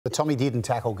The Tommy Dearden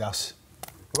tackle, Gus.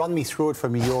 Run me through it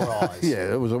from your eyes.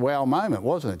 Yeah, it was a wow moment,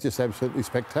 wasn't it? Just absolutely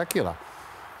spectacular.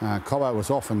 Cobbo was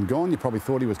off and gone. You probably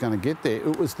thought he was going to get there.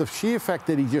 It was the sheer fact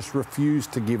that he just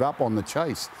refused to give up on the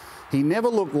chase. He never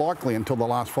looked likely until the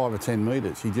last 5 or 10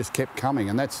 metres. He just kept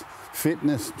coming, and that's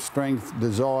fitness, strength,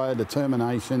 desire,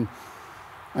 determination.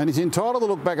 And he's entitled to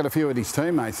look back at a few of his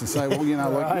teammates and say, well, you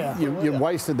know, you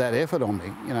wasted that effort on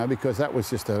me, you know, because that was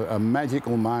just a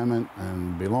magical moment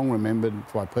and be long remembered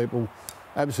by people.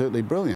 Absolutely brilliant.